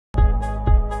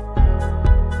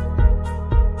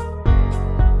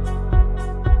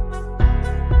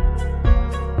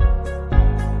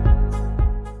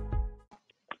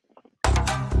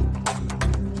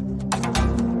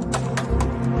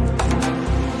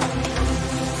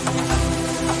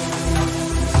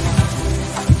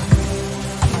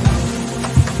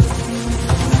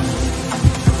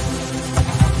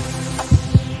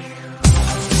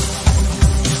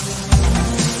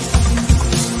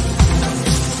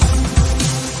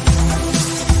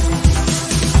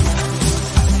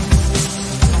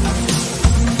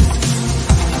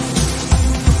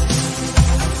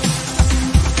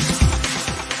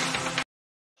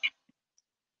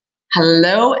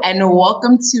Hello and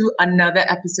welcome to another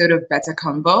episode of Bètá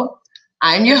Convo.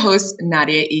 I'm your host,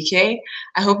 Nadia Ike.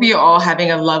 I hope you're all having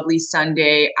a lovely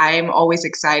Sunday. I am always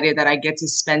excited that I get to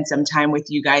spend some time with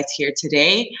you guys here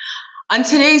today. On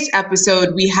today's episode,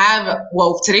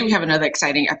 today we have another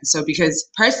exciting episode because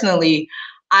personally,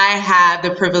 I have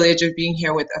the privilege of being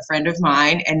here with a friend of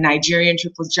mine and Nigerian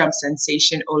triple jump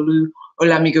sensation, Olu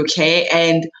Olamigoke.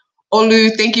 And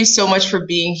Olu, thank you so much for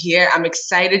being here. I'm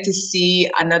excited to see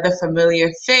another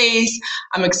familiar face.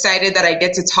 I'm excited that I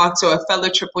get to talk to a fellow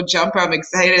triple jumper. I'm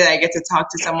excited that I get to talk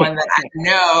to someone that I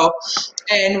know,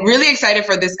 and really excited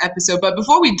for this episode. But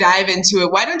before we dive into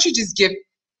it, why don't you just give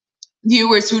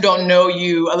viewers who don't know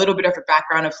you a little bit of a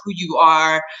background of who you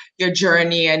are, your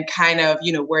journey, and kind of,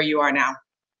 where you are now?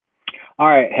 All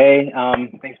right. Hey,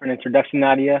 thanks for the introduction,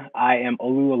 Nadia. I am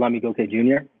Olu Olamigoke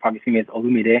Jr. Probably see me as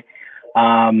Olumide.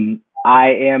 I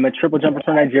am a triple jumper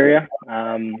from Nigeria.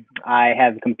 I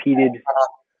have competed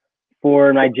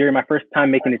for Nigeria. My first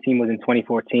time making the team was in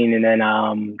 2014, and then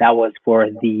that was for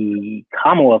the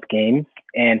Commonwealth Games.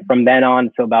 And from then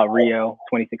on to about Rio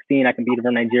 2016, I competed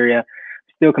for Nigeria.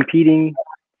 Still competing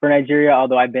for Nigeria,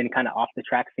 although I've been kind of off the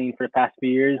track scene for the past few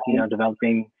years,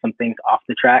 developing some things off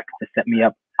the track to set me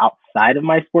up outside of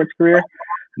my sports career.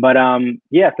 But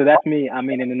yeah, so that's me. I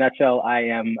mean, in a nutshell, I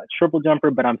am a triple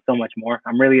jumper, but I'm so much more.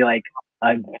 I'm really like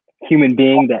a human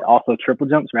being that also triple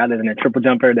jumps rather than a triple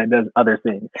jumper that does other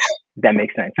things. If that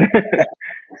makes sense.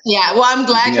 Yeah, well, I'm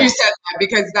glad you said that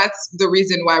because that's the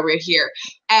reason why we're here.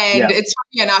 And it's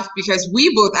funny enough because we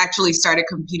both actually started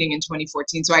competing in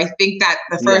 2014. So I think that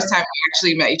the first time we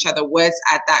actually met each other was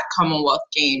at that Commonwealth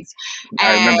Games.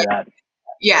 I remember that.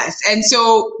 Yes. And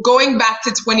so going back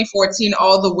to 2014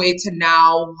 all the way to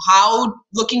now,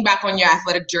 looking back on your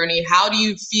athletic journey, how do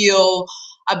you feel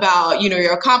about,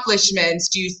 your accomplishments?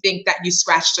 Do you think that you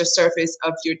scratched the surface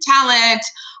of your talent?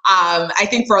 I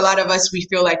think for a lot of us, we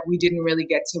feel like we didn't really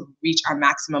get to reach our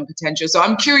maximum potential. So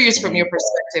I'm curious from your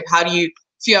perspective, how do you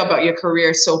feel about your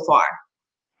career so far?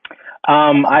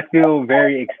 I feel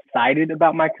very excited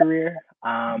about my career.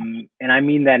 And I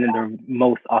mean that in the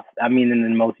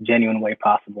most genuine way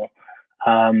possible.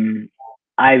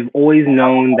 I've always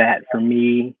known that for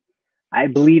me, I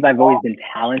believe I've always been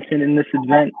talented in this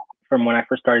event from when I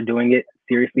first started doing it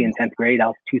seriously in 10th grade. That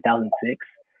was 2006.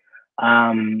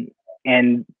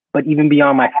 But even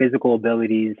beyond my physical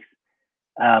abilities,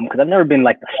 because I've never been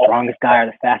like the strongest guy or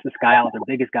the fastest guy or the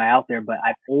biggest guy out there, but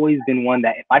I've always been one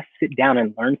that if I sit down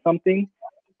and learn something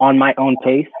on my own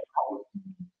pace,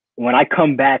 when I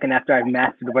come back and after I've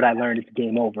mastered what I learned, it's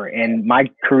game over. And my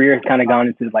career has kind of gone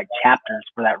into like chapters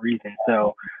for that reason.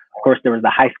 So of course there was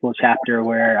the high school chapter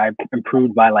where I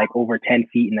improved by like over 10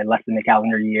 feet in less than a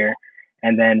calendar year.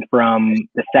 And then from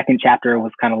the second chapter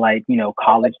was kind of like,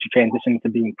 college to transition to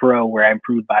being pro, where I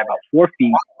improved by about 4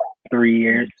 feet, 3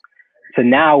 years, to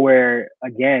now where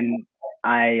again,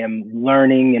 I am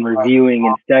learning and reviewing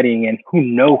and studying, and who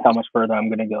knows how much further I'm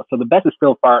going to go. So the best is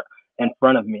still far in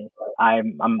front of me.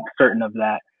 I'm certain of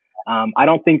that. I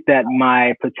don't think that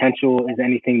my potential is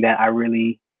anything that's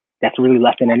really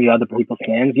less than any other people's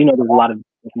hands. There's a lot of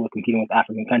people competing with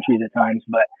African countries at times,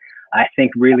 but I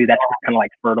think really that's kind of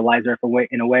like fertilizer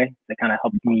in a way that kind of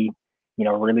helps me,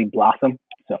 really blossom.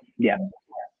 So yeah.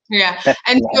 Yeah.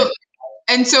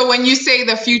 And so when you say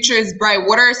the future is bright,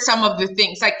 what are some of the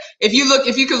things, like if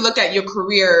you could look at your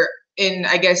career in,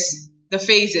 I guess, the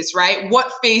phases, right?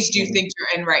 What phase do you think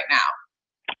you're in right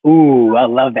now? Ooh, I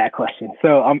love that question.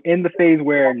 So I'm in the phase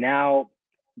where now,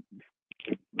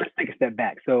 let's take a step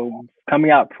back. So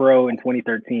coming out pro in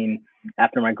 2013,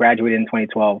 after I graduated in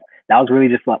 2012, that was really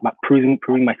just like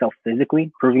proving myself physically,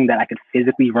 proving that I could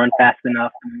physically run fast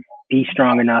enough, be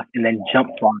strong enough, and then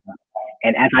jump far enough.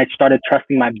 And as I started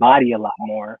trusting my body a lot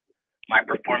more, my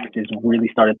performances really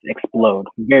started to explode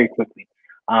very quickly.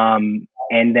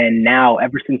 And then now,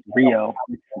 ever since Rio,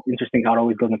 it's interesting how it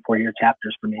always goes in 4-year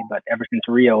chapters for me, but ever since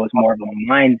Rio, it's more of a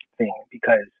mind thing,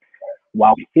 because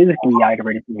while physically I'd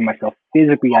already proven myself,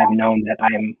 physically I've known that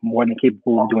I am more than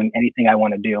capable of doing anything I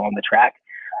want to do on the track.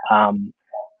 The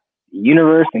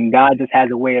universe and God just has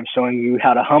a way of showing you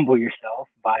how to humble yourself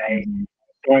by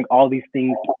doing all these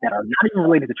things that are not even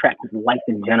related to track, just life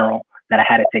in general, that I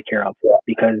had to take care of.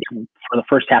 Because for the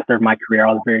first chapter of my career,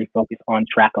 I was very focused on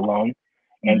track alone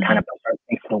and kind of put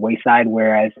things to the wayside.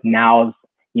 Whereas now,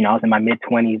 I was in my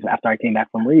mid-20s after I came back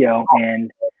from Rio,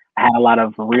 and I had a lot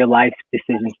of real life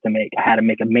decisions to make. I had to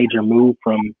make a major move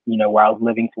from, where I was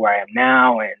living to where I am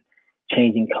now, and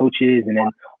changing coaches and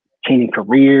then changing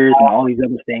careers and all these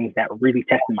other things that really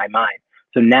tested my mind.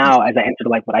 So now as I enter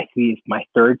like what I see is my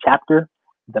third chapter,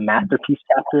 the masterpiece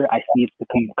chapter, I see it's the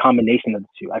combination of the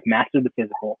two. I've mastered the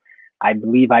physical. I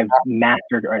believe I've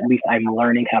mastered, or at least I'm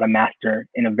learning how to master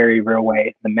in a very real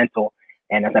way, the mental.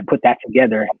 And as I put that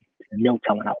together, no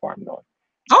telling how far I'm going.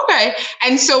 Okay.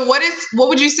 And so what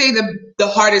would you say the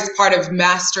hardest part of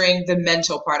mastering the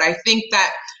mental part? I think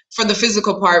that for the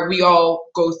physical part, we all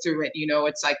go through it.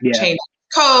 It's like changing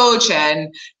coach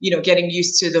and, getting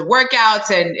used to the workouts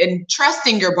and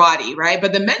trusting your body, right?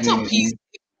 But the mental piece,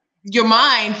 your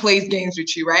mind plays games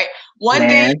with you, right? One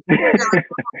day you're on top of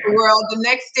the world, the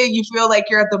next day you feel like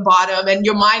you're at the bottom, and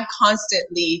your mind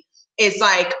constantly is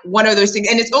like one of those things,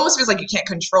 and it almost feels like you can't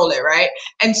control it, right?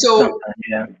 And so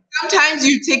sometimes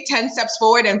you take 10 steps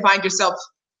forward and find yourself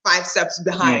 5 steps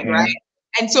behind, right?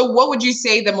 And so what would you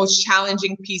say the most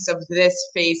challenging piece of this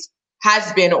phase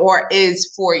has been or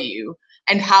is for you,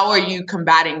 and how are you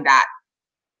combating that?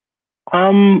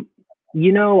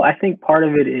 I think part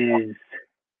of it is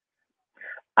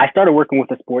I started working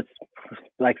with a sports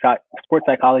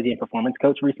psychology and performance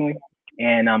coach recently,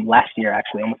 and last year,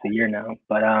 actually, almost a year now.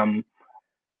 But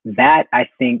that I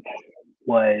think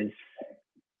was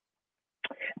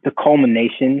the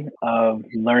culmination of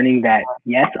learning that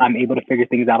yes, I'm able to figure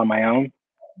things out on my own.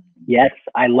 Yes,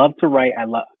 I love to write.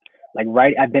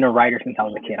 I've been a writer since I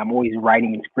was a kid. I'm always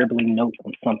writing and scribbling notes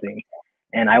on something,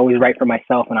 and I always write for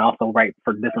myself, and I also write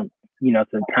for different,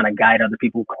 to kind of guide other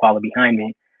people who follow behind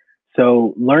me.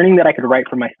 So learning that I could write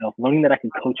for myself, learning that I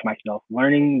could coach myself,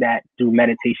 learning that through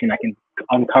meditation I can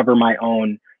uncover my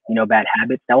own, bad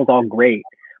habits, that was all great.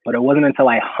 But it wasn't until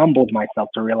I humbled myself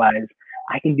to realize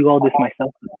I can do all this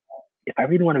myself. If I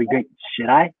really want to be great, should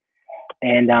I?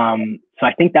 And so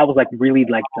I think that was really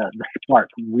the spark,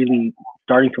 really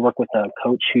starting to work with a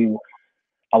coach who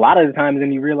a lot of the times,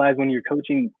 and you realize when you're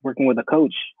working with a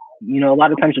coach, a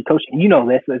lot of times you're coaching,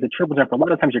 this as a triple jumper, a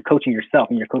lot of times you're coaching yourself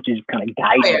and your coach is kind of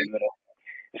guiding you.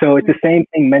 So it's the same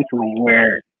thing mentally,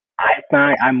 where I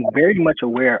find I'm very much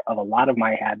aware of a lot of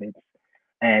my habits,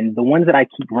 and the ones that I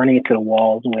keep running into the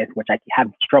walls with, which I have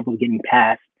trouble getting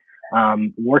past,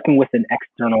 working with an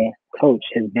external coach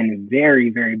has been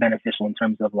very, very beneficial in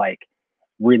terms of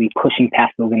really pushing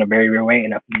past those in a very real way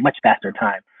in a much faster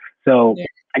time. So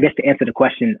I guess to answer the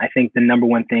question, I think the number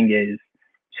one thing is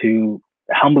to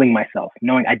humbling myself,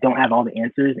 knowing I don't have all the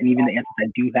answers, and even the answers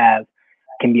I do have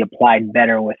can be applied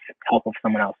better with help of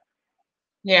someone else.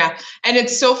 Yeah. And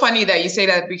it's so funny that you say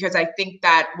that, because I think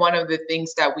that one of the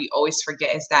things that we always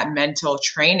forget is that mental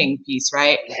training piece,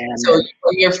 right? So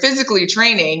when you're physically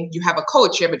training, you have a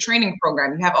coach, you have a training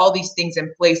program, you have all these things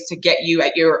in place to get you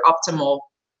at your optimal.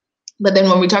 But then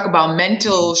when we talk about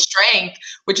mental strength,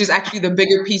 which is actually the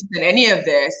bigger piece than any of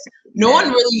this, no one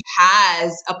really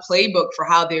has a playbook for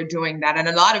how they're doing that. And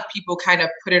a lot of people kind of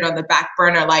put it on the back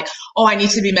burner, like, oh, I need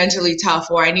to be mentally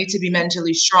tough, or I need to be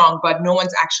mentally strong, but no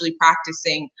one's actually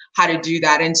practicing how to do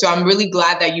that. And so I'm really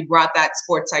glad that you brought that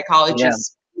sports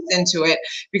psychologist into it,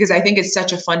 because I think it's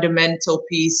such a fundamental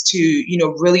piece to,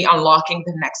 really unlocking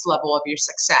the next level of your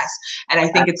success. And I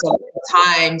think it's a lot of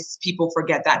times people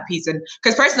forget that piece. And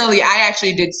because personally, I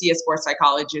actually did see a sports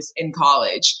psychologist in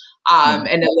college.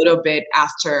 And a little bit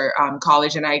after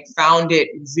college. And I found it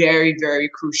very, very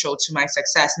crucial to my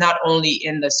success, not only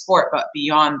in the sport, but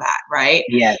beyond that, right?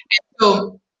 Yeah.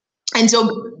 And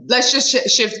so let's just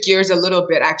shift gears a little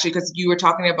bit, actually, because you were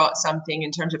talking about something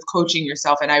in terms of coaching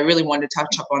yourself. And I really wanted to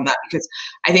touch up on that, because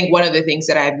I think one of the things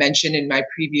that I've mentioned in my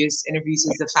previous interviews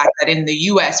is the fact that in the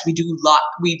US, we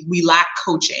lack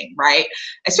coaching, right?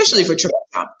 Especially for triple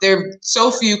jump. There are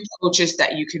so few coaches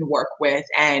that you can work with.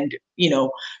 And,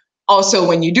 also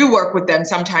when you do work with them,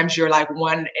 sometimes you're like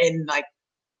one in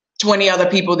 20 other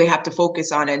people they have to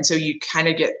focus on. And so you kind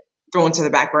of get thrown to the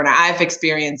back burner. I've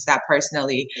experienced that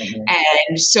personally.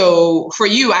 And so for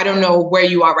you, I don't know where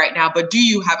you are right now, but do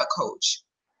you have a coach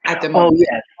at the moment?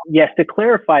 Oh, yes. To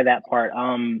clarify that part,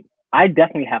 I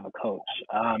definitely have a coach.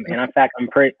 And in fact,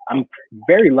 I'm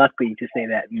very lucky to say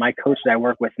that my coach that I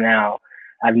work with now,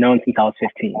 I've known since I was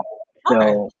 15.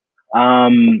 So,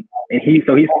 and he's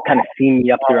kind of seen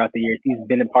me up throughout the years. He's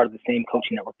been a part of the same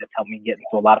coaching network that's helped me get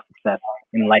into a lot of success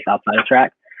in life outside of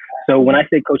track. So when I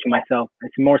say coaching myself,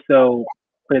 it's more so,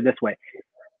 put it this way.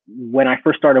 When I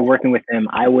first started working with him,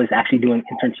 I was actually doing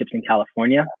internships in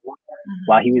California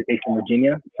while he was based in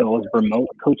Virginia. So it was a remote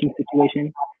coaching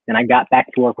situation. Then I got back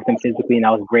to work with him physically, and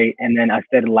that was great. And then I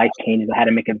said life changes. I had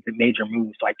to make a major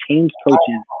move. So I changed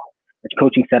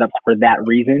coaching setups for that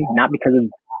reason, not because of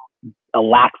a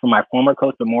lack from my former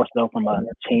coach, but more so from a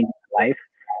change in life.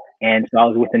 And so I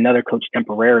was with another coach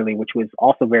temporarily, which was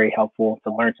also very helpful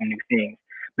to learn some new things.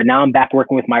 But now I'm back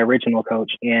working with my original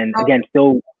coach, and again,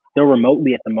 still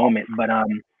remotely at the moment. But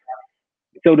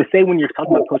so to say, when you're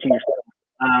talking about coaching yourself,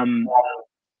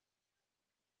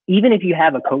 even if you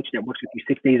have a coach that works with you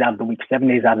 6 days out of the week, 7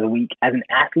 days out of the week, as an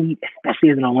athlete, especially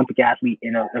as an Olympic athlete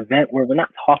in an event where we're not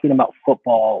talking about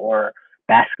football or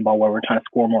basketball where we're trying to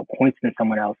score more points than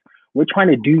someone else, we're trying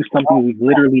to do something we've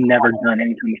literally never done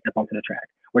anytime we step onto the track.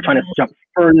 We're trying to jump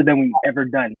further than we've ever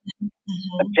done,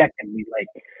 objectively. Like,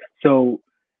 so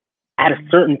at a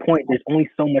certain point, there's only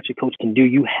so much a coach can do.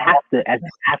 You have to, as an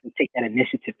athlete, take that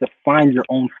initiative to find your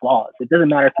own flaws. It doesn't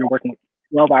matter if you're working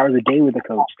 12 hours a day with a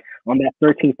coach. On that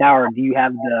 13th hour, do you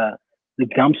have the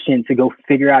gumption to go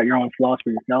figure out your own flaws for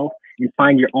yourself and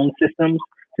find your own systems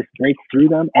to break through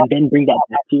them and then bring that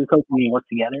back to your coach and you work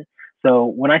together? So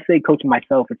when I say coaching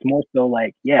myself, it's more so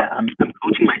like, yeah, I'm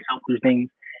coaching myself through things,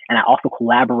 and I also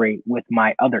collaborate with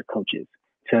my other coaches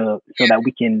so that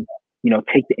we can,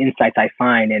 take the insights I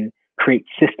find and create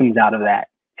systems out of that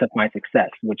to find success,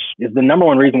 which is the number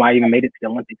one reason why I even made it to the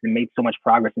Olympics and made so much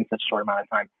progress in such a short amount of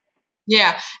time.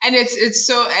 Yeah, and it's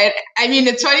so, I mean,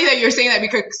 it's funny that you're saying that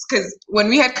because when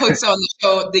we had Coach on the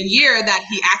show, the year that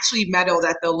he actually medaled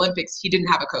at the Olympics, he didn't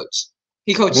have a coach.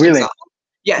 He coached himself.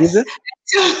 Yes.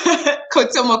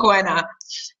 Coach Mokoena.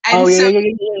 And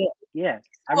yeah.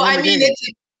 I mean,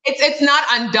 it's not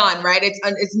undone, right?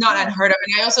 It's not unheard of.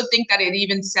 And I also think that it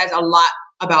even says a lot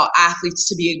about athletes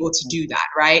to be able to do that,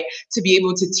 right? To be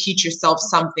able to teach yourself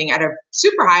something at a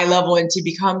super high level and to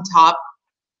become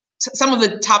some of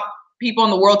the top people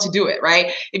in the world to do it,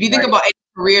 right? If you think about any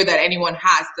career that anyone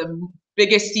has, the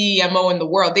biggest CMO in the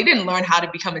world, they didn't learn how to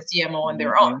become a CMO on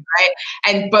their own,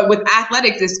 right? But with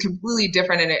athletics, it's completely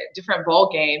different and a different ball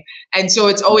game. And so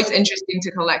it's always interesting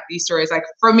to collect these stories. Like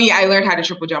for me, I learned how to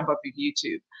triple jump off of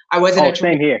YouTube. I wasn't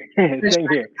same here. Same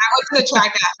here. I wasn't a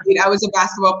track athlete. I was a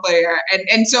basketball player.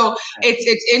 And so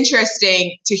it's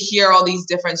interesting to hear all these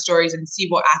different stories and see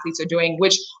what athletes are doing,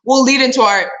 which will lead into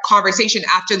our conversation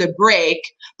after the break.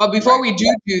 But before we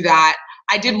do that,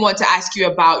 I did want to ask you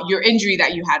about your injury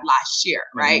that you had last year,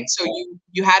 right? So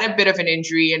you had a bit of an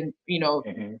injury and,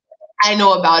 I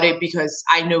know about it because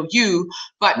I know you,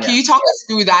 but can you talk us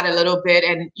through that a little bit?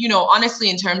 And, honestly,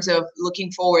 in terms of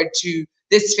looking forward to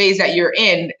this phase that you're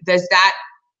in, does that,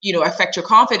 affect your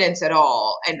confidence at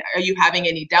all? And are you having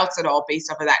any doubts at all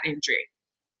based off of that injury?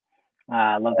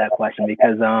 I love that question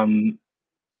because,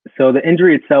 so the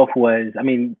injury itself was, I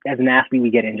mean, as an athlete,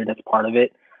 we get injured. That's part of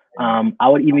it. I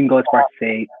would even go as far as to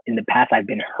say in the past, I've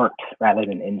been hurt rather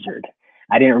than injured.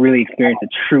 I didn't really experience a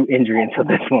true injury until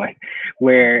this one,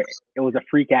 where it was a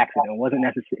freak accident. It wasn't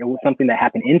necessary. It was something that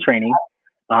happened in training.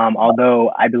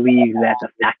 Although I believe that the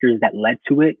factors that led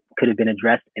to it could have been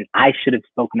addressed, and I should have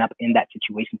spoken up in that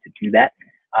situation to do that.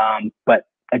 But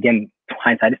again,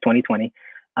 hindsight is 2020.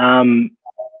 I'll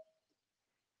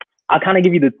kind of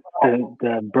give you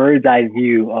the bird's eye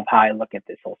view of how I look at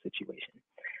this whole situation.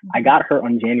 I got hurt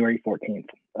on January 14th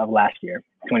of last year,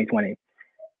 2020,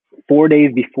 4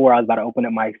 days before I was about to open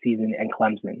up my season in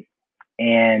Clemson.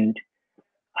 And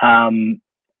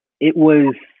it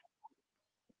was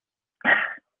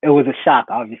a shock,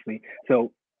 obviously.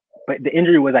 So, but the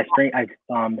injury was I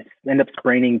ended up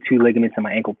spraining 2 ligaments in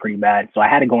my ankle pretty bad. So I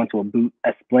had to go into a boot,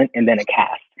 a splint, and then a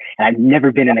cast. And I've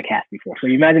never been in a cast before. So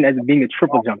you imagine as being a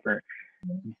triple jumper,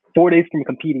 4 days from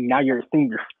competing, now you're seeing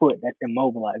your foot that's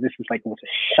immobilized. This was like, it was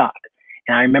a shock.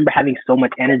 And I remember having so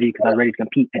much energy because I was ready to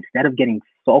compete. Instead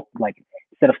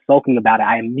of sulking about it,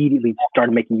 I immediately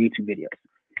started making YouTube videos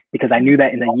because I knew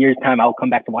that in a year's time, I would come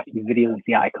back to watch these videos and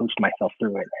see how I coached myself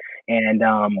through it. And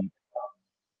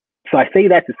so I say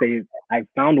that to say I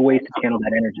found ways to channel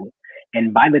that energy.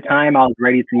 And by the time I was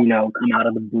ready to, come out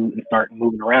of the boot and start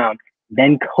moving around,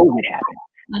 then COVID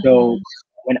happened. So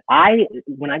when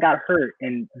I got hurt,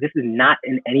 and this is not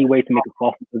in any way to make a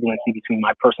false equivalency between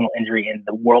my personal injury and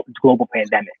the global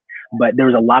pandemic, but there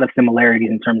was a lot of similarities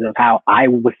in terms of how I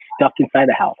was stuck inside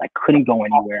the house. I couldn't go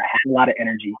anywhere. I had a lot of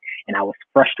energy and I was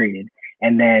frustrated.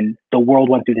 And then the world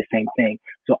went through the same thing.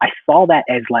 So I saw that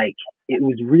as like, it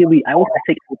was really, I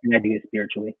take everything I do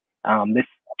spiritually. This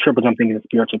triple jump thing is a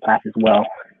spiritual path as well.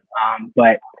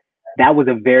 But that was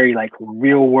a very like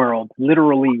real world,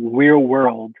 literally real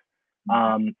world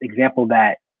example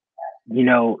that,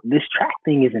 this track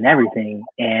thing isn't everything.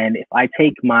 And if I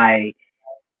take my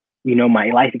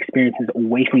life experiences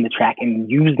away from the track and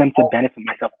use them to benefit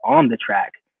myself on the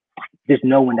track, there's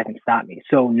no one that can stop me.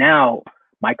 So now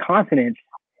my confidence,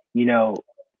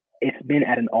 it's been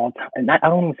at an all-time, I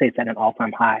don't want to say it's at an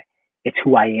all-time high. It's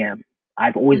who I am.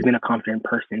 I've always been a confident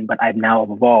person, but I've now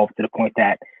evolved to the point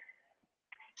that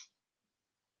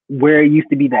where it used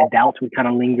to be that doubts would kind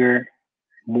of linger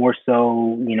more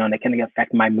so, and they kind of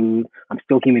affect my mood. I'm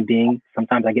still a human being.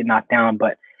 Sometimes I get knocked down,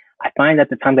 but I find that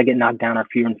the times I get knocked down are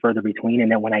fewer and further between.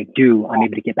 And then when I do, I'm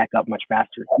able to get back up much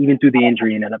faster, even through the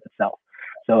injury in and of itself.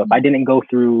 So if I didn't go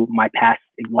through my past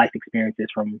life experiences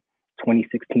from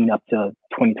 2016 up to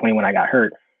 2020 when I got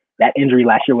hurt, that injury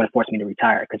last year would have forced me to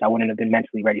retire because I wouldn't have been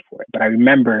mentally ready for it. But I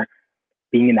remember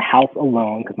being in the house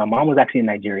alone because my mom was actually in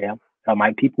Nigeria.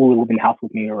 My people who live in the house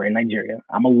with me were in Nigeria.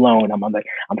 I'm alone.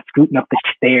 I'm scooting up the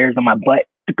stairs on my butt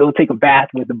to go take a bath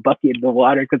with a bucket of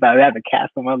water because I had a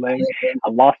cast on my leg. I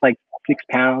lost like 6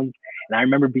 pounds. And I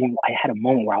remember I had a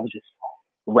moment where I was just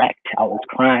wrecked. I was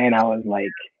crying. I was like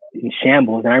in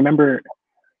shambles. And I remember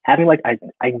having I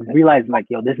realized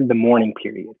yo, this is the mourning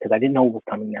period because I didn't know what was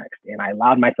coming next. And I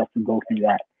allowed myself to go through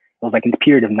that. It was like in a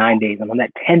period of 9 days. And on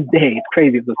that 10th day, it's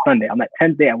crazy. It was a Sunday. On that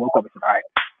 10th day, I woke up and said, all right,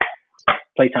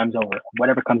 playtime's over.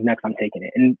 Whatever comes next, I'm taking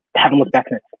it. And haven't looked back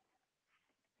since.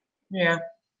 Yeah.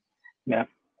 Yeah.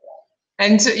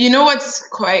 And you know what's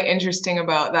quite interesting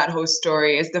about that whole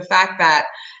story is the fact that,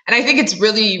 and I think it's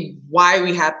really why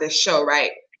we have this show,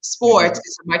 right? Sports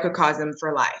is a microcosm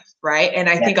for life, right? And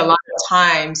I think a lot of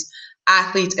times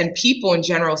athletes and people in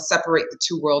general separate the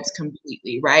two worlds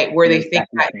completely, right? Where they think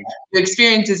that your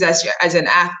experiences as an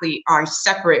athlete are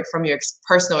separate from your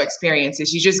personal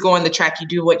experiences. You just go on the track, you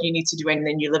do what you need to do, and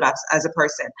then you live as a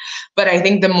person. But I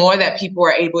think the more that people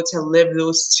are able to live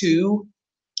those two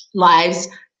lives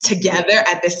together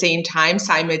at the same time,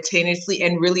 simultaneously,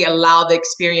 and really allow the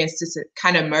experience to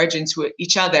kind of merge into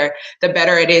each other, the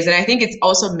better it is. And I think it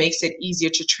also makes it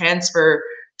easier to transfer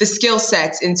the skill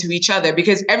sets into each other,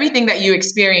 because everything that you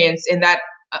experience in that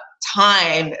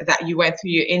time that you went through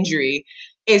your injury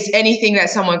is anything that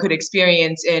someone could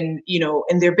experience in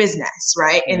their business,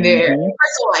 right? In their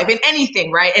personal life, in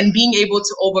anything, right? And being able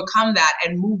to overcome that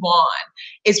and move on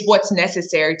is what's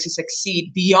necessary to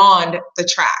succeed beyond the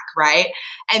track, right?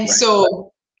 And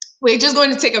so we're just going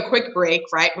to take a quick break,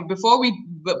 right?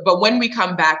 But when we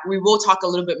come back, we will talk a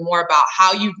little bit more about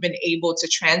how you've been able to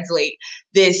translate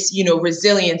this,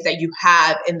 resilience that you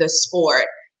have in the sport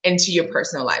into your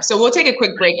personal life. So we'll take a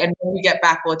quick break, and when we get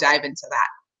back, we'll dive into that.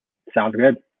 Sounds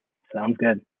good. Sounds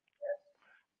good.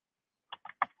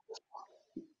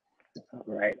 All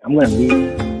right, I'm going to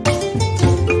leave.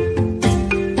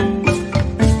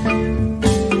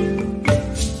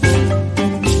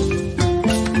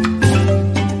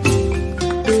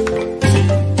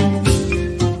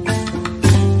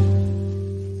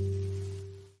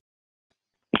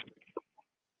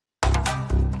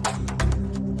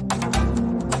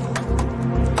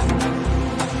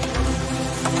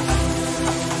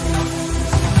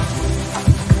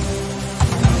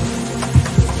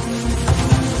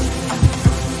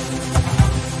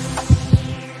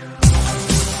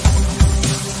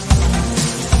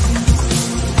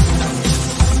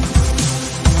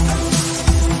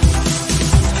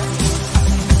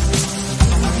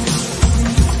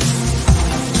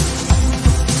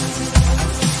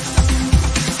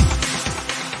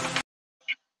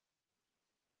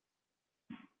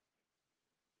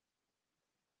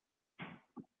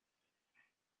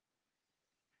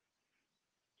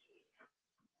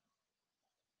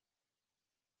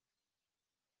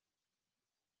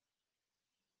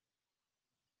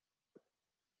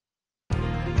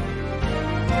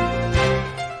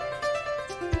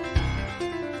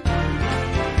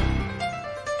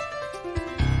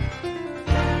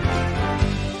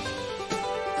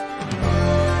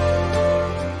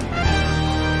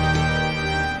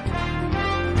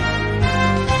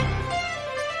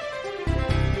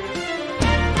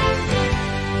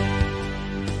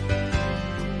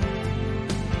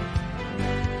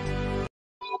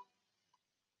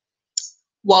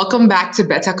 Welcome back to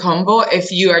Bètá Convo. If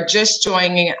you are just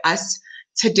joining us,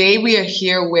 today we are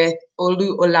here with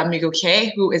Olu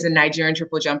Olamigoke, who is a Nigerian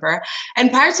triple jumper.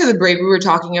 And prior to the break, we were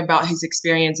talking about his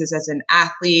experiences as an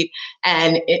athlete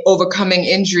and overcoming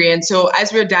injury. And so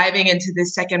as we're diving into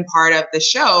this second part of the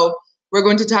show, we're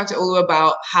going to talk to Olu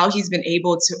about how he's been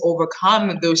able to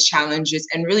overcome those challenges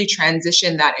and really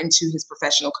transition that into his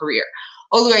professional career.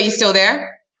 Olu, are you still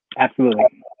there? Absolutely.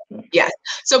 Yes.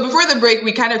 So before the break,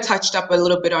 we kind of touched up a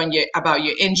little bit on about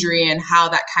your injury and how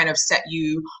that kind of set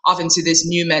you off into this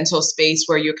new mental space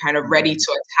where you're kind of ready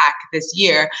to attack this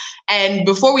year. And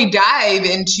before we dive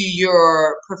into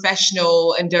your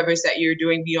professional endeavors that you're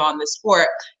doing beyond the sport,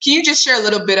 can you just share a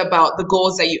little bit about the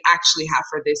goals that you actually have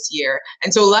for this year?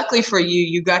 And so luckily for you,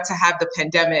 you got to have the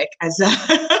pandemic as a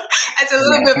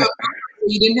little bit of a,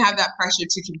 you didn't have that pressure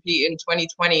to compete in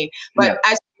 2020. But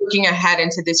as you're looking ahead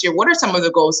into this year, what are some of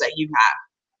the goals that you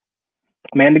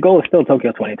have? Man, the goal is still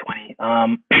Tokyo 2020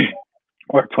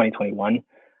 or 2021.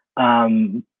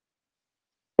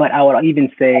 But I would even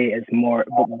say it's more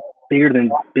bigger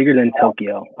than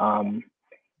Tokyo,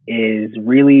 is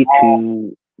really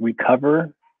to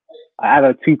recover. I have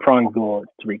a two-pronged goal: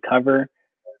 to recover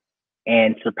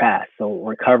and surpass. So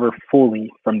recover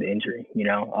fully from the injury.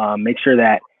 Make sure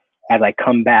that as I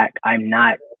come back, I'm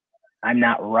not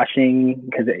rushing,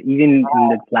 because even in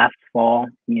the last fall,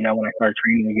 when I started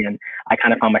training again, I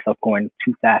kind of found myself going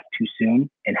too fast too soon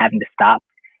and having to stop.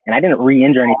 And I didn't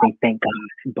re-injure anything, thank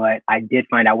God, but I did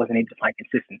find I wasn't able to find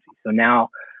consistency. So now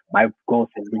my goal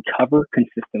is to recover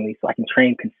consistently so I can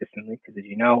train consistently, because as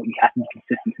you know, you have to be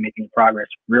consistent to making progress,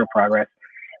 real progress.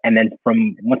 And then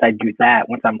once I do that,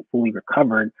 once I'm fully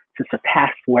recovered, to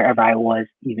surpass wherever I was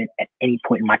even at any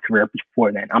point in my career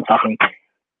before then. I'm talking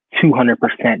 200%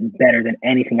 better than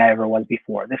anything I ever was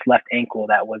before. This left ankle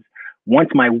that was once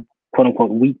my quote unquote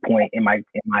weak point in my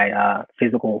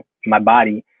physical, in my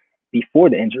body before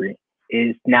the injury,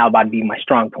 is now about to be my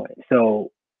strong point.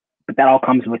 So, but that all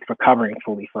comes with recovering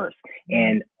fully first.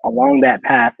 And along that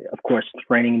path, of course,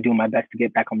 training and doing my best to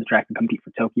get back on the track and compete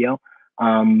for Tokyo.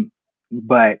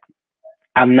 But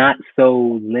I'm not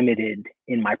so limited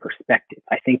in my perspective.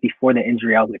 I think before the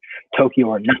injury, I was like Tokyo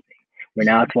or nothing, where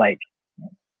now it's like,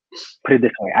 put it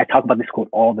this way, I talk about this quote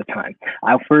all the time.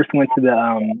 I first went to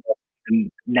the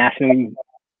National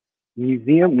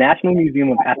Museum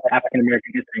of African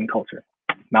American History and Culture.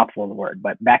 Mouthful of the word,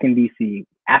 but back in DC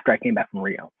after I came back from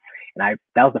Rio. And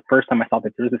that was the first time I saw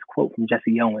that there was this quote from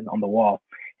Jesse Owens on the wall.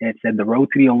 And it said, "The road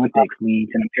to the Olympics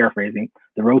leads," and I'm paraphrasing,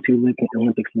 "the road to the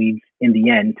Olympics leads in the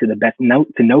end to the best,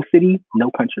 to no city,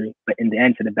 no country, but in the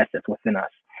end to the best that's within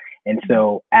us." And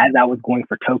so as I was going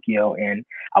for Tokyo and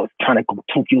I was trying to go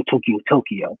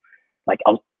Tokyo, like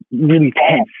I was really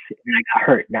tense and I got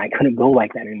hurt and I couldn't go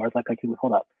like that anymore. It's like,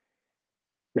 hold up.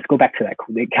 Let's go back to that.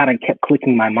 It kind of kept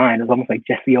clicking in my mind. It was almost like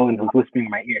Jesse Owens was whispering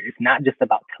in my ear. It's not just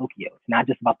about Tokyo. It's not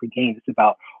just about the games. It's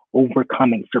about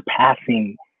overcoming,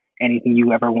 surpassing anything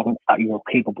you ever thought you were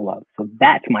capable of. So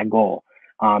that's my goal.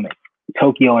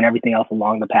 Tokyo and everything else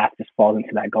along the path just falls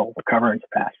into that goal: recover and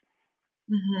surpass.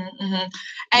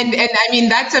 And I mean,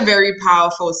 that's a very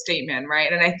powerful statement,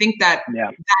 right? And I think that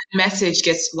that message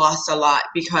gets lost a lot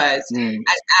because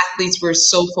as athletes, we're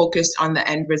so focused on the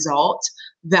end result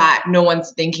that no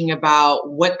one's thinking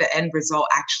about what the end result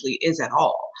actually is at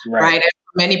all, right? And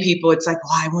for many people, it's like,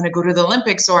 well, I want to go to the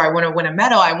Olympics, or I want to win a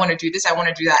medal, I want to do this, I want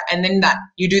to do that, and then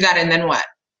you do that, and then what,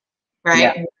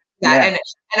 right?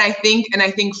 And I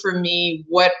think for me,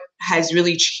 what has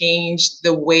really changed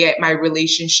the way my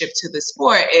relationship to the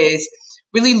sport is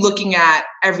really looking at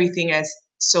everything as,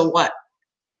 so what?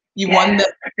 You won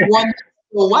the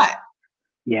so what?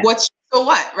 What's so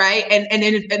what, right? And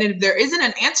if there isn't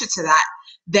an answer to that,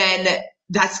 then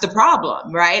that's the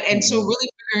problem, right? And so really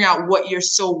figuring out what your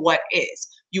so what is.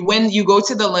 You win, you go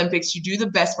to the Olympics, you do the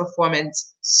best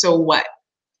performance, so what?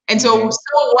 And so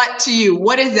what to you?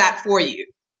 What is that for you?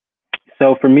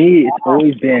 So for me, it's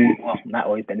always been, well, not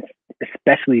always been,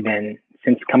 especially been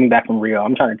since coming back from Rio.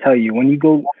 I'm trying to tell you, when you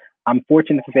go, I'm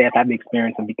fortunate to say I've had the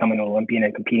experience of becoming an Olympian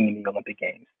and competing in the Olympic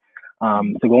Games.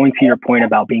 So going to your point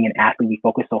about being an athlete, we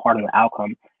focus so hard on the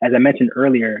outcome. As I mentioned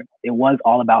earlier, Rio was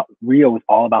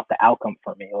all about the outcome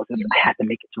for me. It was just, I had to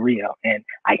make it to Rio, and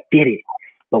I did it.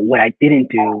 But what I didn't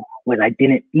do was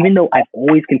even though I've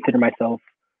always considered myself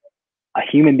a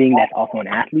human being that's also an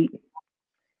athlete,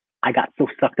 I got so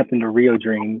sucked up in the Rio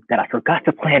dream that I forgot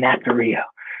to plan after Rio.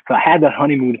 So I had the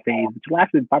honeymoon phase, which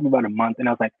lasted probably about a month, and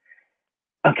I was like,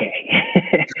 okay.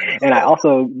 And I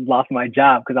also lost my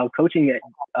job because I was coaching at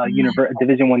a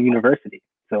Division I university.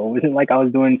 So it wasn't like I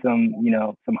was doing some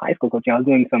high school coaching. I was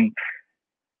doing some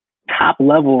top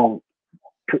level,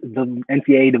 the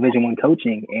NCAA Division I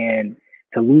coaching, and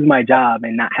to lose my job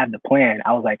and not have the plan,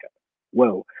 I was like,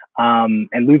 whoa.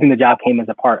 And losing the job came as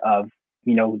a part of,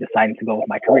 deciding to go with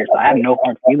my career. So I have no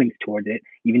hard feelings towards it,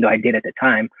 even though I did at the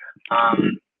time. I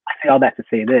say all that to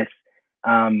say this.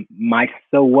 My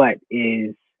so what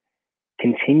is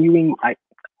continuing.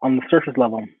 On the surface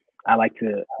level,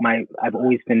 I've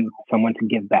always been someone to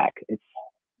give back. It's,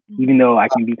 even though I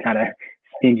can be kind of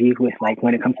stingy with, like,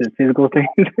 when it comes to the physical things,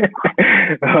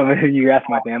 you ask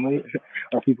my family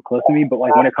or people close to me, but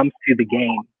like when it comes to the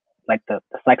game, like the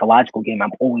psychological game,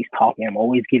 I'm always talking. I'm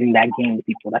always giving that game to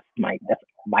people. That's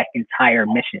my entire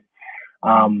mission.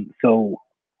 So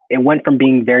it went from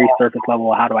being very surface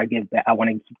level, how do I give back? I want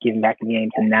to keep giving back the game,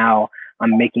 to now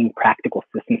I'm making practical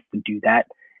systems to do that,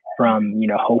 from,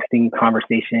 hosting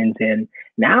conversations. And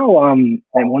now, and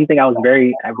one thing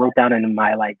I wrote down in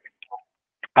my,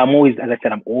 I'm always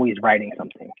writing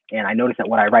something. And I noticed that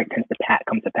what I write tends to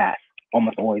come to pass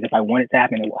almost always. If I want it to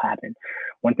happen, it will happen.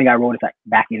 One thing I wrote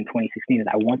back in 2016 is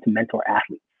I want to mentor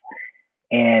athletes.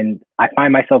 And I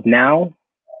find myself now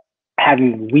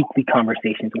having weekly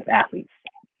conversations with athletes.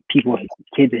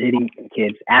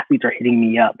 Athletes are hitting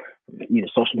me up,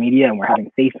 social media, and we're having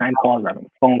FaceTime calls, we're having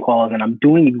phone calls, and I'm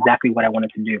doing exactly what I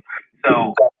wanted to do.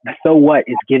 So what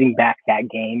is giving back that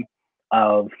game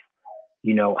of,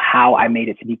 how I made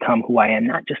it to become who I am,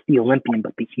 not just the Olympian,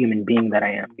 but the human being that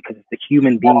I am, because it's the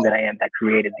human being that I am that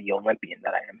created the Olympian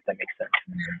that I am, if that makes sense.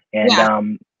 And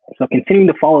so continuing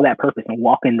to follow that purpose and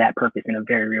walk in that purpose in a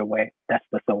very real way, that's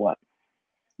the so what.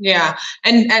 Yeah.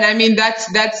 And I mean, that's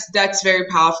very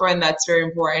powerful, and that's very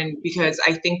important, because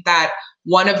I think that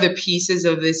one of the pieces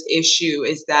of this issue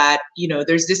is that,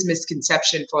 there's this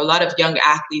misconception for a lot of young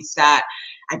athletes that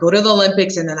I go to the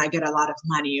Olympics and then I get a lot of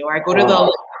money, or I go to the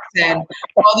Olympics and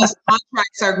all these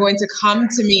contracts are going to come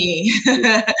to me,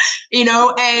 and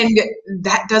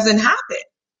that doesn't happen.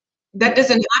 That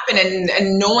doesn't happen,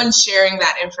 and no one's sharing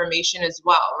that information as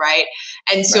well, right?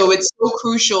 And so it's so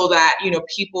crucial that,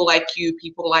 people like you,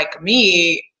 people like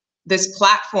me, this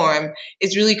platform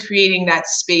is really creating that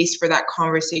space for that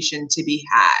conversation to be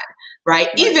had, right?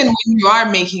 Even when you are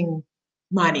making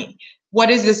money. What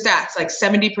is the stats? Like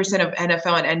 70% of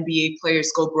NFL and NBA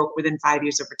players go broke within 5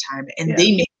 years of retirement, and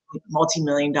they make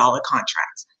multi-million-dollar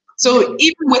contracts. So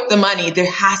even with the money,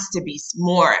 there has to be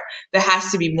more. There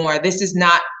has to be more. This is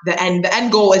not the end. The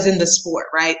end goal is in the sport,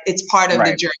 right? It's part of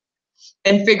the journey,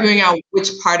 and figuring out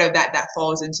which part of that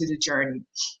falls into the journey.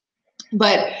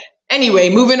 But anyway,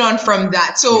 moving on from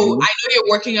that. So I know you're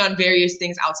working on various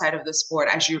things outside of the sport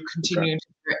as you're continuing to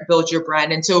build your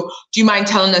brand. And so do you mind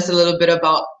telling us a little bit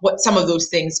about what some of those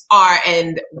things are,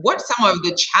 and what some of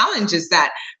the challenges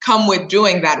that come with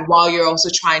doing that while you're also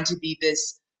trying to be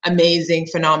this amazing,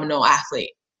 phenomenal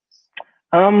athlete?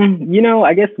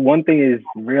 I guess one thing is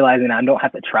realizing I don't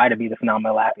have to try to be the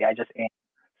phenomenal athlete. I just am.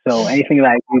 So anything that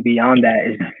I do beyond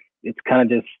that it's kind of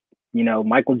just,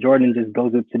 Michael Jordan just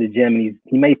goes up to the gym and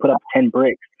he may put up 10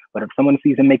 bricks, but if someone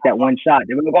sees him make that one shot,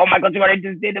 they're like, oh, Michael Jordan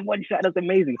just did the one shot. That's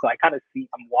amazing. So I kind of see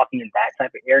I'm walking in that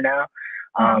type of air now.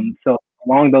 So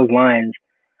along those lines,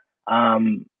 I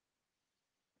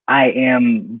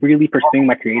am really pursuing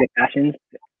my creative passions.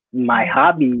 My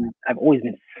hobby, I've always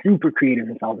been super creative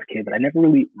since I was a kid, but I never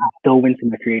really dove into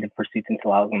my creative pursuits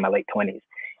until I was in my late 20s.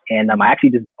 And I actually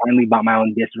just finally bought my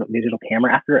own digital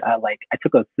camera after I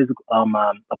took a physical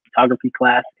a photography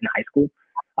class in high school.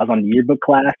 I was on the yearbook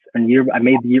class, and I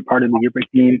made part of the yearbook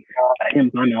team, but I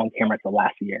didn't buy my own camera until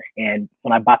last year. And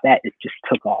when I bought that, it just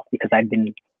took off because I'd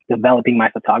been developing my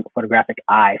photographic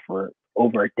eye for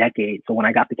over a decade. So when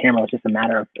I got the camera, it was just a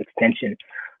matter of extension.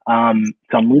 So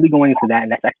I'm really going into that,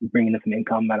 and that's actually bringing in some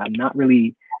income. And I'm not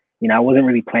really, I wasn't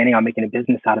really planning on making a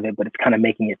business out of it, but it's kind of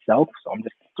making itself. So I'm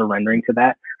just surrendering to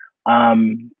that.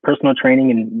 Personal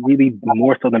training, and really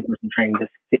more so than personal training,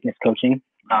 just fitness coaching.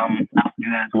 I do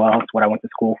that as well. It's what I went to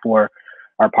school for,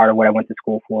 or part of what I went to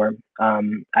school for.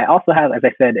 I also have, as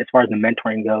I said, as far as the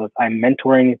mentoring goes, I'm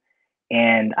mentoring,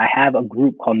 and I have a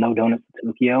group called No Donuts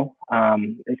Tokyo.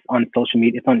 It's on social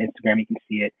media. It's on Instagram. You can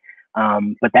see it.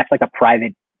 But that's like a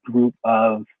private group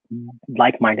of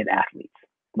like-minded athletes,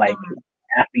 like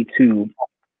athletes who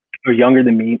are younger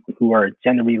than me, who are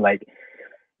generally like,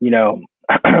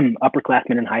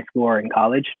 upperclassmen in high school or in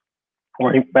college,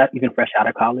 or even fresh out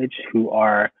of college, who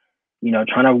are,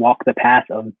 trying to walk the path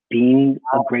of being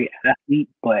a great athlete.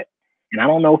 And I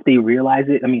don't know if they realize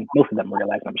it. I mean, most of them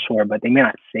realize, I'm sure, but they may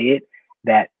not say it,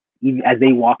 that even as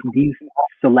they walk, these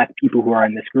select people who are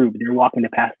in this group, they're walking the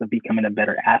path of becoming a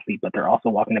better athlete, but they're also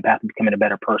walking the path of becoming a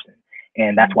better person.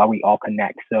 And that's why we all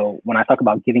connect. So when I talk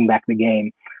about giving back the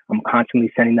game, I'm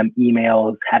constantly sending them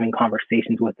emails, having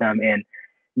conversations with them, and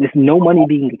there's no money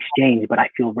being exchanged, but I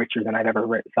feel richer than I've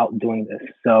ever felt doing this.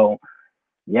 So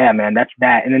yeah, man, that's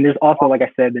that. And then there's also, like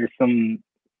I said, there's some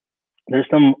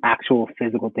actual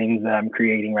physical things that I'm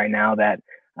creating right now that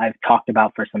I've talked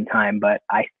about for some time, but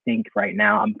I think right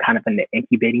now I'm kind of in the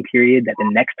incubating period that the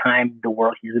next time the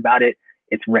world hears about it,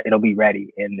 it'll be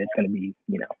ready, and it's going to be,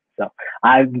 so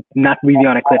I'm not leaving you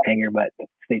on a cliffhanger, but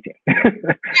stay tuned.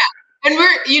 Yeah. And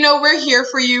we're here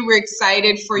for you. We're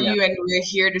excited for you, and we're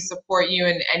here to support you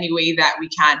in any way that we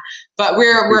can. But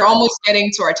we're almost getting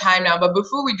to our time now. But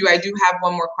before we do, I do have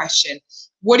one more question.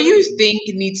 What do you think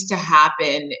needs to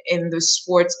happen in the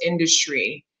sports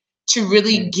industry to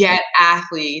really get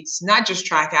athletes, not just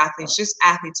track athletes, just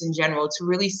athletes in general, to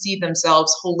really see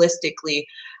themselves holistically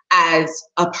as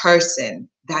a person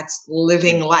that's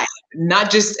living life,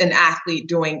 not just an athlete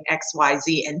doing X, Y,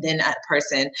 Z, and then a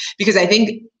person? Because I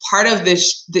think part of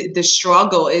the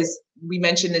struggle is, we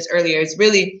mentioned this earlier, is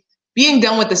really being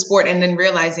done with the sport and then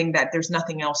realizing that there's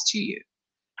nothing else to you,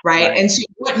 right? And so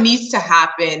what needs to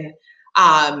happen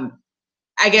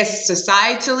I guess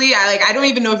societally, I don't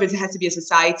even know if it has to be a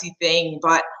society thing,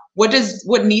 but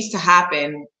what needs to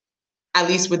happen, at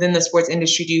least within the sports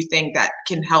industry, do you think that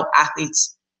can help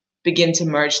athletes begin to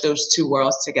merge those two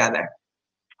worlds together?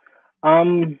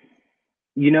 I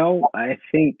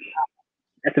think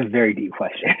that's a very deep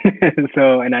question.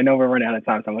 So, and I know we're running out of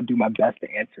time, so I'm gonna do my best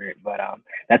to answer it. But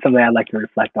that's something I'd like to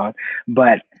reflect on.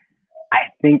 But I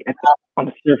think on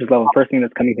the surface level, the first thing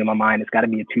that's coming to my mind, it's got to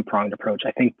be a two-pronged approach.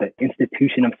 I think the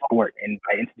institution of sport, and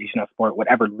by institution of sport,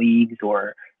 whatever leagues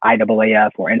or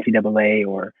IAAF or NCAA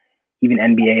or even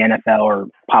NBA, NFL, or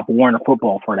Pop Warner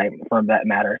football for that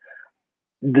matter,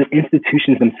 the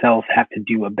institutions themselves have to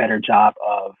do a better job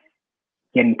of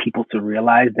getting people to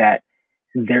realize that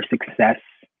their success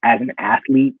as an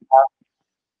athlete,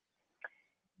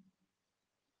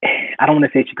 I don't want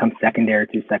to say it should come secondary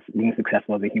to being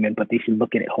successful as a human, but they should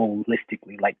look at it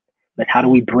holistically. Like how do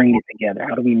we bring it together?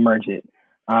 How do we merge it?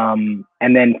 And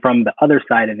then from the other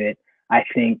side of it, I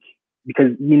think,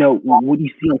 because, what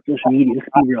you see on social media, let's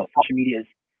be real, social media is,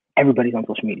 everybody's on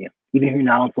social media. Even if you're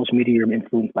not on social media, you're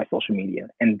influenced by social media.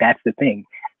 And that's the thing.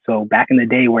 So back in the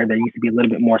day where there used to be a little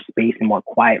bit more space and more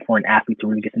quiet for an athlete to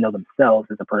really get to know themselves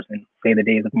as a person, say the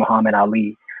days of Muhammad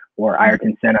Ali or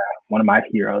Ayrton Senna, one of my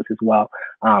heroes as well,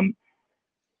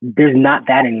 there's not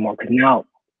that anymore, because now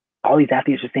all these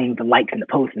athletes are saying the likes and the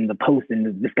posts and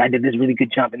this guy did this really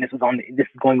good jump and this is going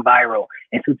viral.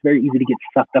 And so it's very easy to get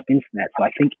sucked up into that. So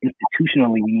I think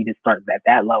institutionally we need to start at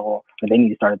that level, or they need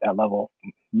to start at that level.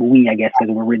 We, I guess,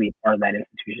 because we're really a part of that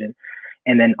institution.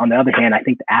 And then on the other hand, I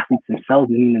think the athletes themselves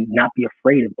need to not be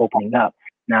afraid of opening up.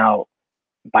 Now,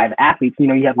 by the athletes, you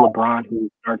have LeBron, who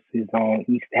starts his own,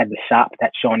 he had the shop,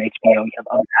 that show on HBO. You have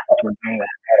other athletes who are doing that.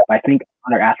 But I think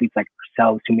other athletes like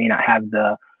ourselves, who may not have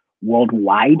the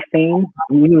worldwide fame,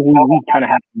 we kind of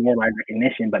have worldwide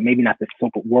recognition, but maybe not the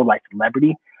simple worldwide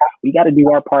celebrity. We got to do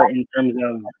our part in terms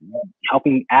of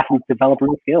helping athletes develop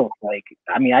real skills. I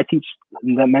teach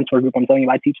the mentor group I'm telling you,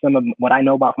 I teach them what I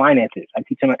know about finances. I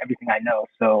teach them everything I know.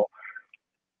 So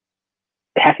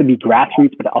it has to be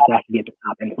grassroots, but it also has to be at the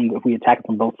top. And if we attack it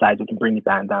from both sides, we can bring it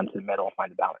down to the middle and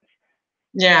find a balance.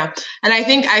 Yeah. And I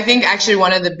think actually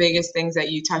one of the biggest things that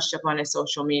you touched upon is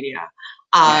social media.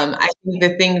 I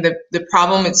think the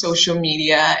problem with social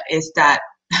media is that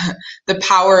the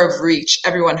power of reach,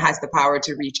 everyone has the power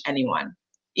to reach anyone,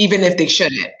 even if they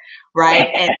shouldn't,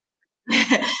 right?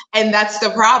 And that's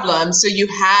the problem. So you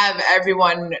have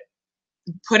everyone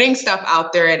putting stuff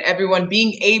out there and everyone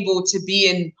being able to be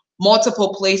in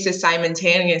multiple places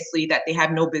simultaneously that they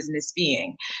have no business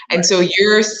being. And so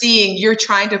you're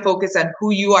trying to focus on who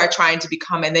you are trying to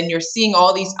become. And then you're seeing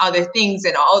all these other things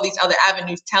and all these other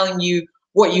avenues telling you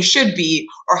what you should be,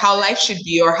 or how life should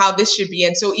be, or how this should be.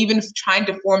 And so even trying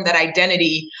to form that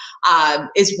identity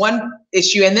is one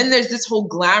issue. And then there's this whole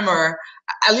glamour,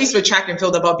 at least with track and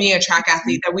field, about being a track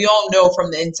athlete that we all know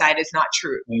from the inside is not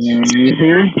true. Mm-hmm. So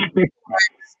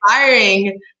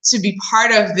aspiring to be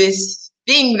part of this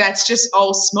thing that's just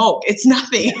all smoke. It's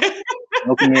nothing.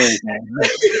 Smoking is, man.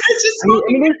 It's just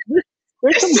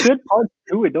there's some good parts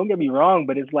to it. Don't get me wrong,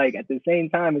 but it's like at the same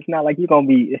time, it's not like you're gonna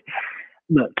be.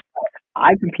 Look,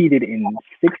 I competed in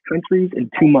 6 countries in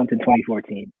 2 months in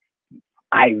 2014.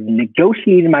 I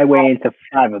negotiated my way into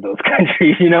 5 of those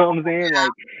countries. You know what I'm saying?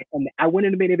 And I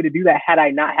wouldn't have been able to do that had I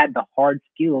not had the hard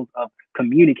skills of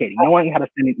communicating, knowing how to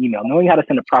send an email, knowing how to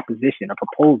send a proposition, a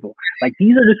proposal.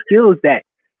 These are the skills that,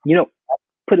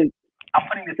 I'm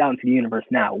putting this out into the universe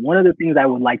now. One of the things I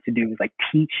would like to do is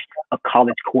teach a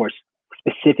college course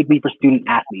specifically for student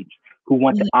athletes who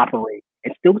want to operate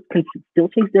and still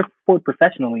chase their sport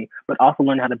professionally, but also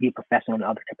learn how to be a professional in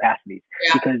other capacities.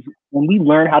 Yeah. Because when we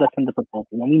learn how to send a proposal,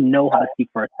 when we know how to speak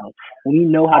for ourselves, when we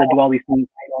know how to do all these things,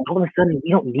 all of a sudden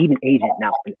we don't need an agent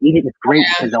now. An agent is great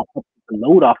because they'll put the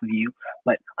load off of you,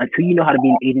 but until you know how to be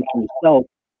an agent for yourself,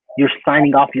 you're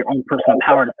signing off your own personal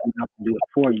power to someone else to do it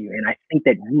for you. And I think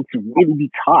that needs to really be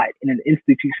taught in an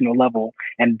institutional level,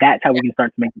 and that's how we can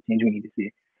start to make the change we need to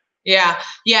see. Yeah.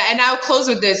 And I'll close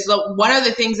with this. Look, one of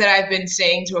the things that I've been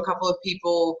saying to a couple of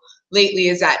people lately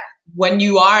is that when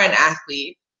you are an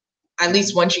athlete, at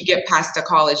least once you get past the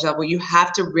college level, you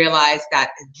have to realize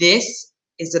that this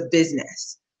is a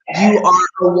business. You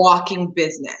are a walking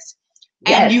business.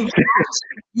 And you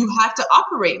have to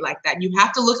operate like that. You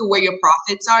have to look at where your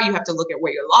profits are. You have to look at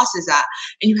where your losses are,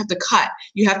 and you have to cut.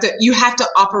 You have to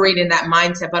operate in that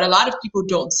mindset. But a lot of people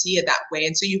don't see it that way.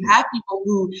 And so you have people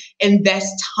who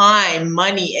invest time,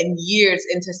 money, and years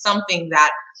into something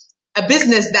a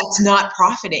business that's not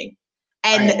profiting.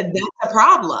 And that's a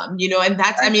problem, and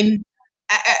that's,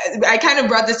 I kind of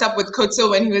brought this up with Kotso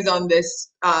when he was on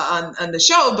this on the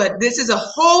show, but this is a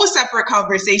whole separate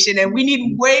conversation, and we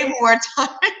need way more time,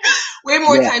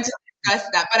 time to discuss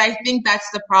that. But I think that's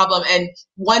the problem. And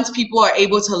once people are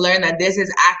able to learn that this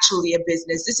is actually a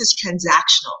business, this is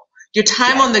transactional. Your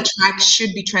time on the track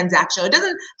should be transactional. It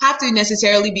doesn't have to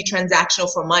necessarily be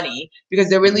transactional for money, because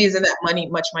there really isn't that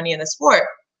much money in the sport.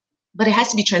 But it has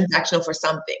to be transactional for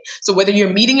something. So whether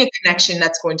you're meeting a connection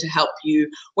that's going to help you,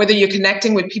 whether you're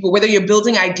connecting with people, whether you're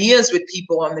building ideas with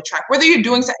people on the track, whether you're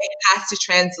doing something, it has to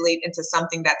translate into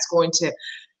something that's going to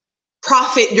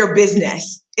profit your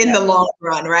business in the long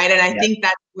run, right? And I think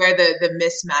that's where the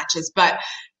mismatch is. But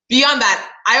beyond that,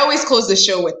 I always close the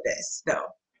show with this, though.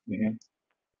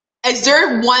 Is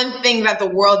there one thing that the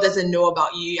world doesn't know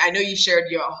about you? I know you shared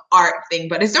your art thing,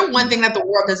 but is there one thing that the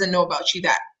world doesn't know about you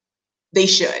that they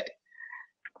should?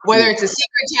 Whether it's a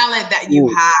secret talent that you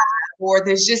have, or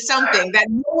there's just something that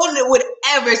no one would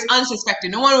ever, is unsuspected,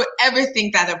 no one would ever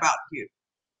think that about you.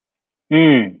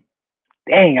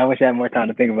 Dang, I wish I had more time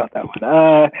to think about that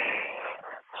one.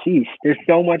 Sheesh, there's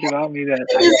so much about me that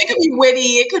it could be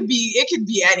witty, it could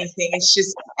be anything. It's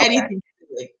just anything.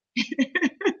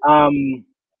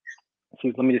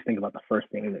 Let me just think about the first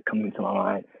thing that comes into my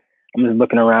mind. I'm just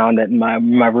looking around at my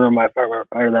room, or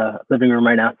the living room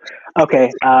right now.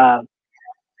 Okay.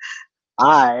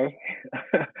 I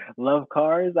love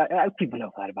cars. People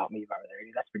know that about me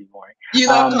already. That's pretty boring. You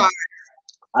love cars.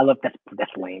 I love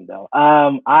that's lame though.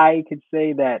 I could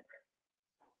say that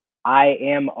I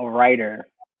am a writer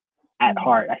at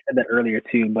heart. I said that earlier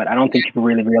too, but I don't think people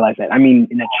really realize that. I mean,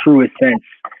 in the truest sense.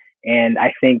 And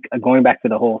I think going back to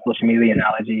the whole social media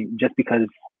analogy, just because,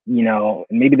 you know,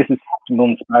 maybe this will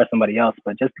inspire somebody else,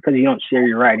 but just because you don't share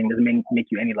your writing doesn't make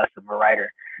you any less of a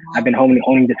writer. I've been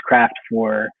honing this craft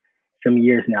for some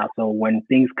years now. So when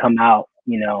things come out,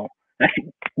 you know,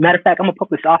 matter of fact, I'm a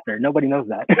published author. Nobody knows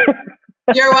that.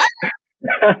 You're what?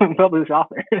 I'm a published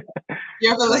author.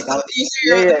 You're published.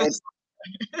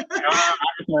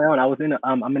 Just my own. I was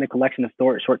I'm in a collection of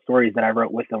short stories that I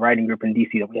wrote with the writing group in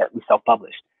DC that we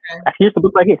self-published. Here's the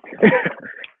book right here.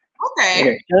 Okay.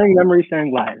 Okay. Sharing memories,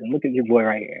 sharing lives, and look at your boy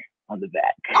right here on the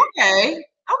back.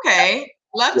 Okay.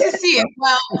 Love to see it.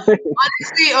 Well,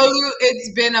 honestly, Olu,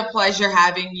 it's been a pleasure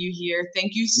having you here.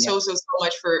 Thank you so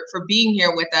much for being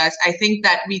here with us. I think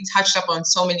that we touched up on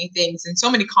so many things and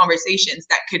so many conversations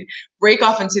that could break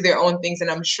off into their own things. And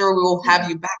I'm sure we will have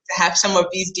you back to have some of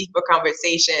these deeper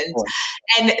conversations.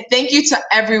 And thank you to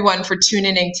everyone for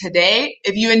tuning in today.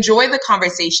 If you enjoyed the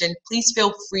conversation, please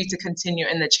feel free to continue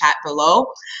in the chat below.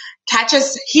 Catch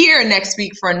us here next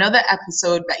week for another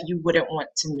episode that you wouldn't want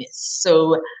to miss.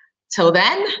 So till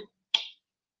then,